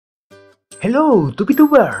Hello,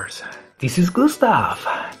 TupiTubers! This is Gustav,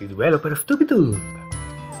 the developer of TupiTube.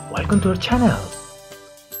 Welcome to our channel.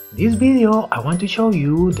 In this video, I want to show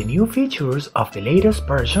you the new features of the latest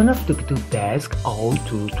version of TupiTube Desk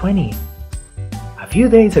 0220. A few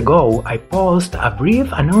days ago, I posted a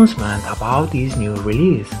brief announcement about this new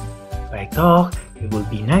release, but I thought it would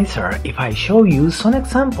be nicer if I show you some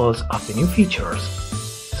examples of the new features.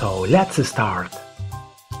 So let's start.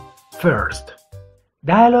 First,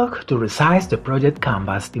 dialog to resize the project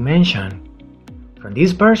canvas dimension. From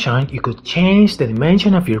this version, you could change the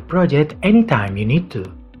dimension of your project anytime you need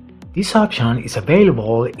to. This option is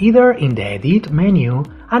available either in the Edit menu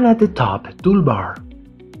and at the top toolbar.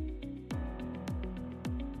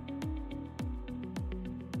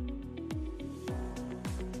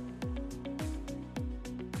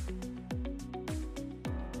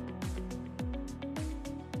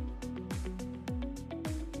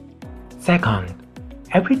 Second,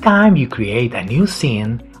 every time you create a new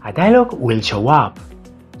scene, a dialog will show up,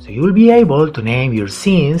 so you will be able to name your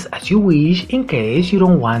scenes as you wish in case you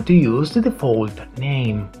don't want to use the default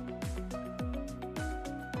name.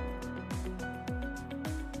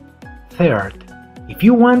 Third, if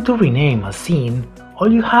you want to rename a scene,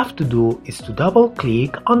 all you have to do is to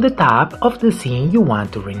double-click on the tab of the scene you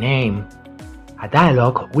want to rename. A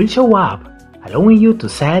dialog will show up, allowing you to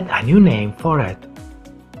set a new name for it.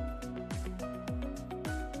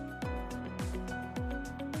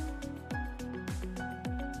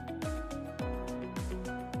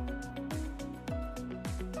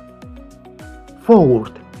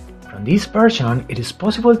 Fourth, from this version it is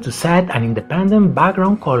possible to set an independent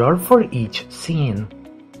background color for each scene.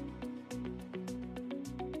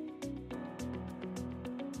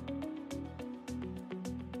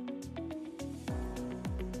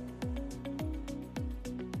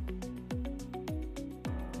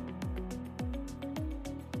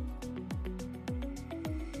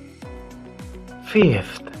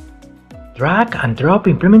 Fifth, drag and drop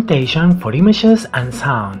implementation for images and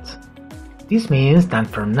sounds. This means that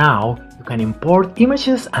from now, you can import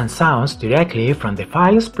images and sounds directly from the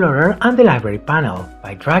File Explorer and the Library panel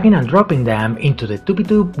by dragging and dropping them into the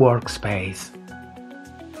TupiTube workspace.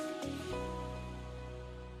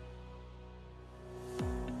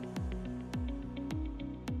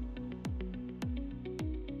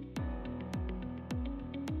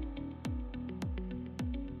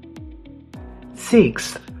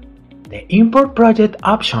 Sixth, the Import Project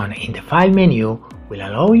option in the File menu will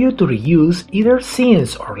allow you to reuse either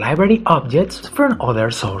scenes or library objects from other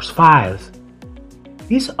source files.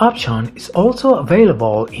 This option is also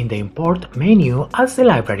available in the Import menu as the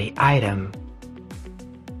library item.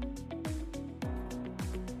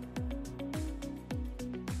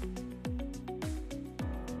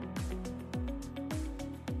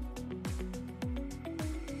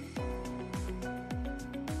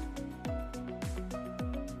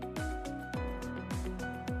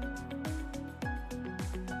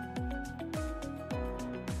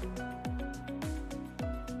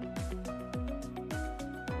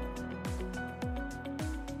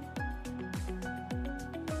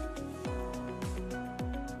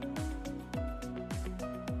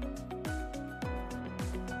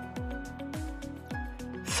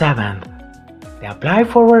 Seventh, the Apply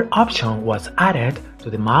Forward option was added to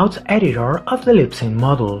the mouse editor of the lip-sync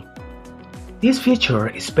module. This feature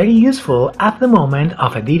is very useful at the moment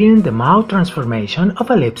of editing the mouth transformation of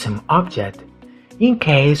a lip-sync object, in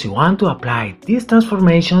case you want to apply these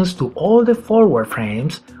transformations to all the forward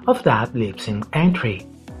frames of that lip-sync entry.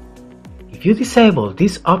 If you disable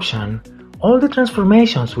this option, all the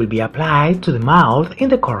transformations will be applied to the mouth in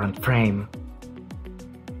the current frame.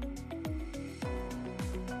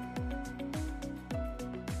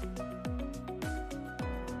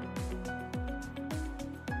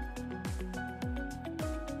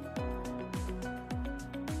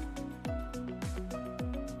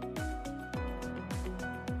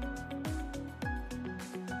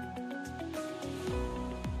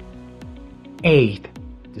 Eighth,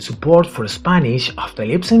 the support for Spanish of the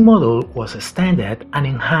lip-sync module was extended and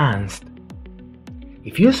enhanced.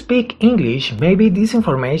 If you speak English, maybe this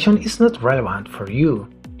information is not relevant for you,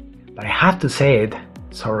 but I have to say it,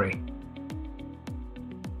 sorry.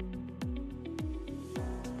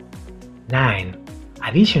 9.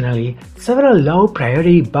 Additionally, several low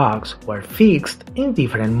priority bugs were fixed in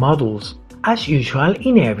different modules, as usual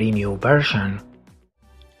in every new version.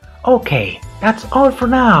 Okay, that's all for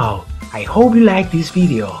now. I hope you liked this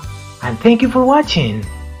video, and thank you for watching.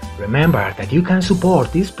 Remember that you can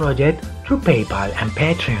support this project through PayPal and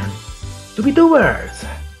Patreon. TupiTubers,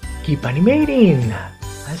 keep animating,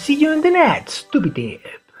 and see you in the next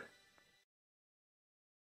TupiTube.